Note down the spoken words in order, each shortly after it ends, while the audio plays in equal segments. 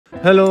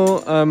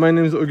Hello, my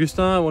name is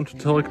Augustin. I want to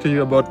talk to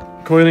you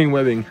about coiling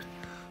webbing.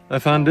 I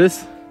found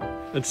this.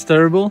 It's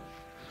terrible.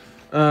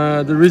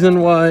 The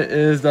reason why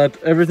is that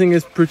everything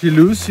is pretty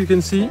loose, you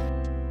can see.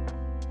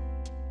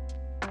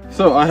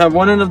 So I have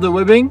one end of the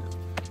webbing.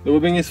 The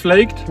webbing is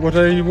flaked. What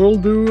I will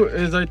do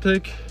is I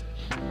take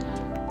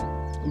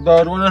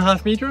about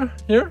 1.5 meters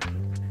here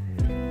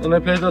and I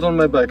place that on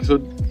my back. So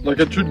like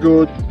it should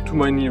go to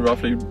my knee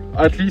roughly,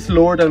 at least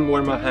lower than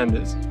where my hand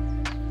is.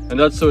 And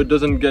that's so it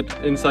doesn't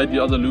get inside the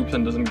other loops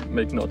and doesn't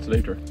make knots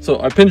later.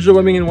 So I pinch the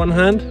webbing in one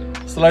hand,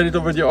 slide it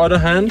over the other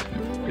hand,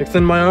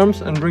 extend my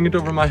arms and bring it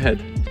over my head.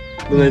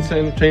 Then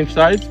I change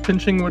sides,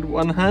 pinching with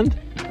one hand,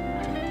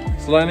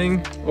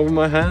 sliding over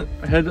my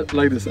head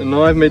like this. And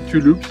now I've made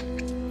 2 loops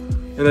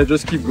and I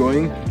just keep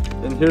going.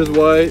 And here's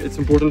why it's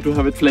important to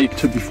have it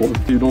flaked before.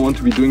 You don't want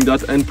to be doing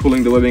that and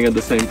pulling the webbing at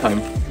the same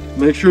time.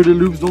 Make sure the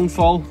loops don't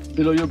fall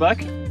below your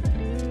back.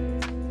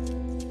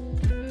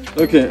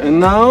 Okay, and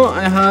now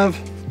I have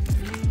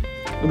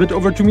a bit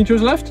over 2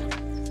 meters left.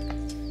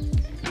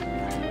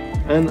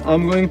 And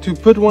I'm going to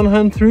put one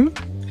hand through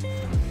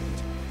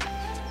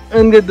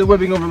and get the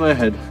webbing over my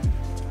head.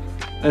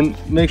 And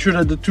make sure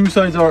that the 2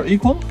 sides are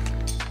equal.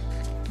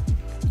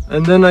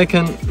 And then I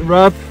can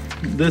wrap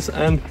this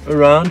end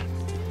around.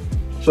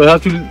 So I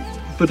have to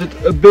put it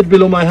a bit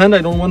below my hand.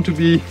 I don't want to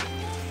be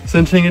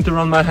cinching it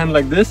around my hand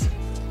like this.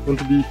 I want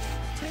to be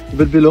a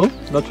bit below,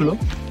 not too low.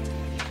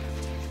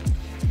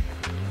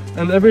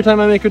 And every time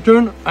I make a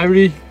turn, I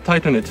really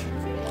tighten it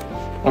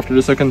after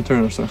the second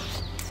turn or so.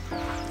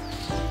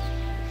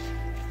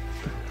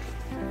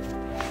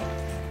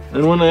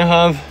 And when I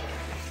have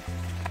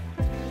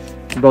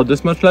about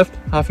this much left,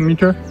 1/2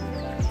 meter,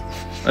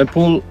 I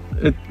pull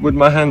it with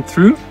my hand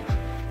through.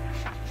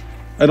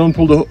 I don't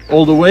pull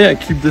all the way, I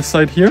keep this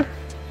side here.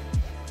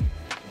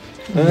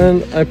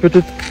 And I put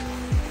it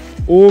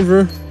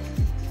over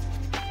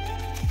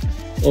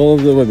all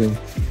of the webbing,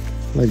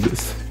 like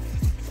this.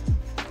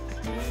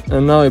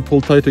 And now I pull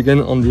tight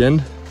again on the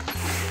end.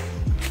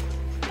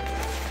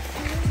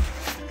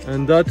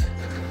 And that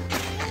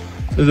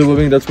is a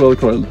webbing that's well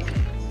coiled.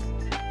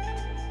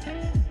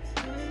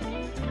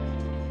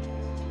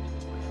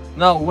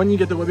 Now, when you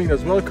get the webbing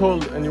that's well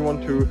coiled and you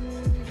want to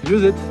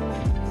use it,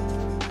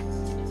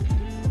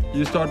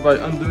 you start by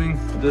undoing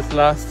this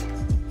last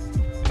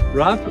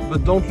wrap,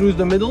 but don't lose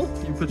the middle.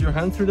 You put your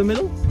hand through the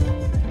middle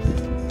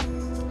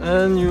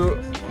and you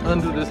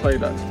undo this like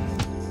that.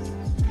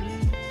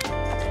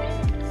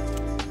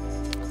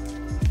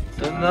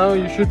 And now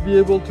you should be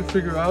able to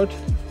figure out,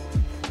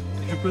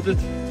 if you put it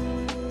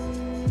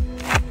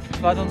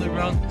flat on the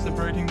ground,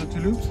 separating the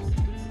 2 loops,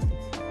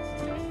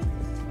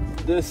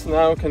 this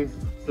now can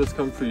just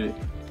come freely.